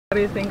What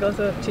do you think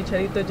also of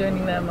Chicharito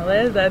joining the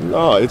MLS? That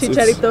No,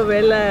 Chicharito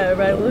Vela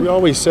rivalry? We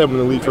always said when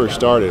the league first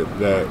started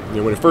that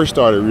when it first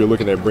started, we were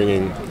looking at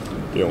bringing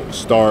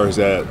stars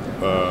that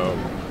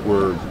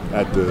were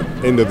at the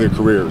end of their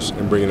careers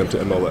and bringing them to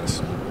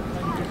MLS.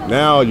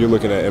 Now you're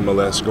looking at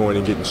MLS going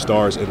and getting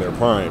stars in their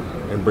prime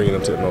and bringing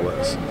them to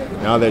MLS.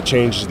 Now that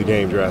changes the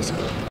game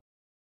drastically.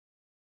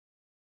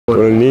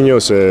 Con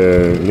niños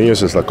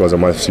es la cosa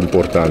más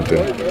importante,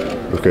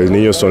 porque los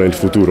niños son el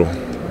futuro.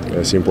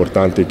 Es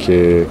importante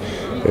que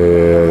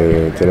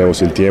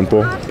tenemos el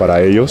tiempo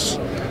para ellos,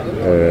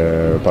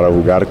 para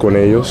jugar con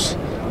ellos,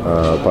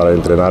 para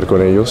entrenar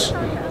con ellos,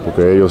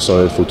 porque ellos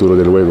son el futuro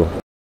del juego.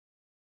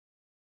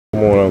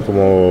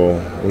 Como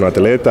un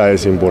atleta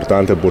es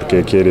importante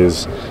porque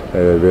quieres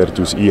ver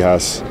tus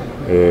hijas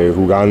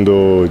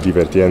jugando,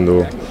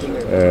 divirtiendo,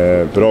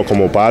 pero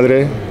como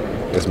padre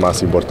es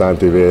más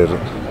importante ver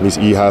mis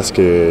hijas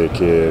que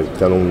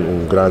tienen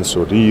un gran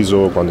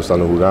sorriso cuando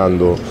están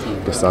jugando,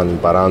 que están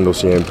parando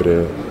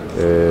siempre.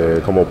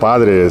 Como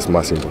padre es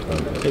más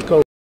importante.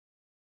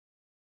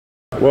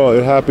 Well,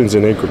 it happens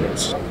in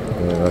increments.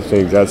 I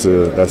think that's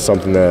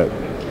something that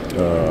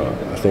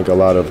I think a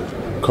lot of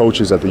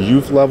coaches at the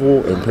youth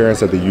level and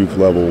parents at the youth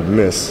level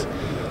miss,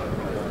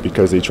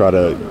 because they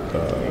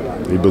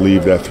they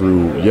believe that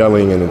through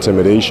yelling and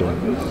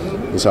intimidation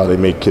is how they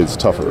make kids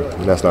tougher,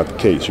 and that's not the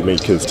case. You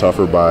make kids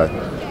tougher by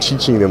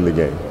teaching them the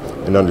game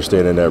and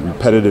understanding that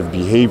repetitive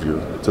behavior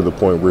to the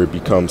point where it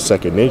becomes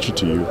second nature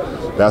to you.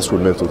 That's where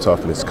mental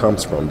toughness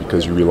comes from,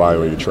 because you rely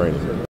on your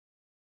training.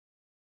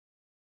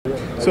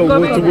 So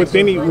with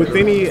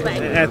any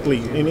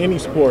athlete in any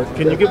sport,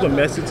 can you give a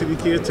message to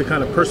the kids to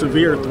kind of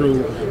persevere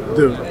through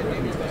the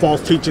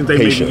false teachings they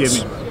may be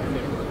giving?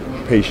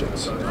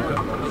 Patience.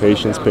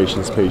 Patience,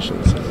 patience,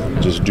 patience.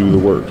 Just do the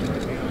work.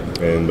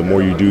 And the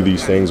more you do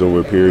these things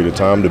over a period of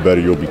time, the better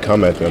you'll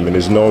become at them. And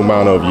there's no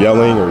amount of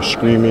yelling or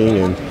screaming,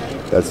 and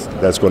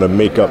that's going to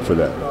make up for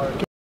that.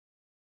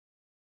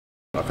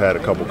 I've had a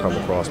couple come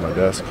across my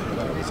desk.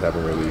 I just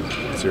haven't really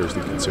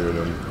seriously considered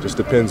them. Just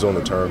depends on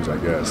the terms, I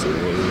guess.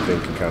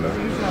 Anything can kind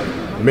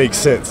of make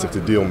sense if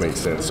the deal makes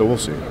sense. So we'll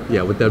see.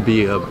 Yeah, would that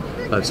be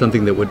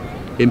something that would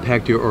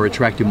impact you or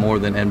attract you more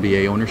than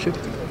NBA ownership?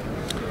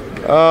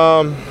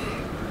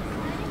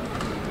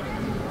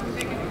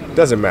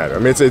 Doesn't matter. I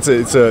mean,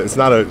 it's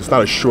not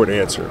a short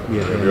answer.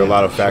 Yeah, there are a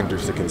lot of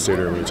factors to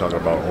consider when you're talking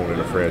about owning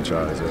a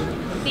franchise,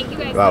 and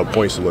a lot of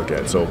points to look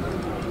at. So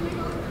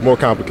more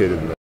complicated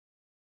than that.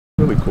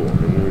 Really cool. I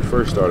mean, when we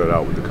first started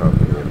out with the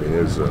company, I mean,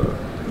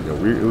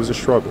 it was a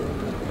struggle,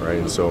 right?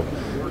 And so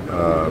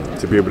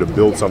to be able to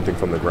build something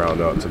from the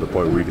ground up to the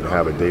point where we can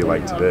have a day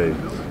like today,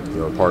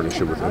 in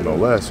partnership with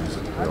MLS, who's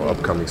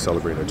upcoming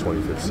celebrating their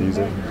 25th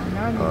season,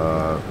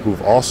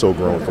 who've also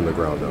grown from the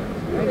ground up.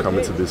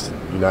 Coming to this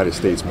United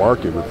States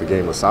market with the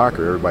game of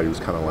soccer, everybody was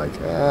kind of like,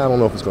 I don't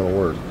know if it's going to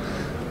work.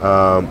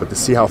 But to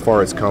see how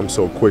far it's come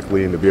so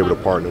quickly and to be able to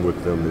partner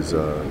with them is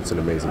it's an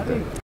amazing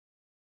thing.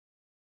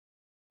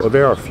 Well,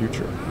 they're our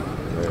future.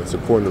 It's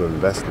important to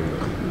invest in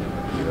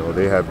them.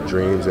 They have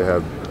dreams, they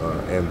have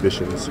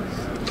ambitions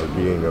of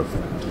being a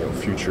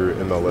future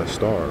MLS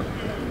star.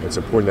 It's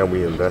important that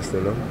we invest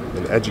in them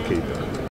and educate them.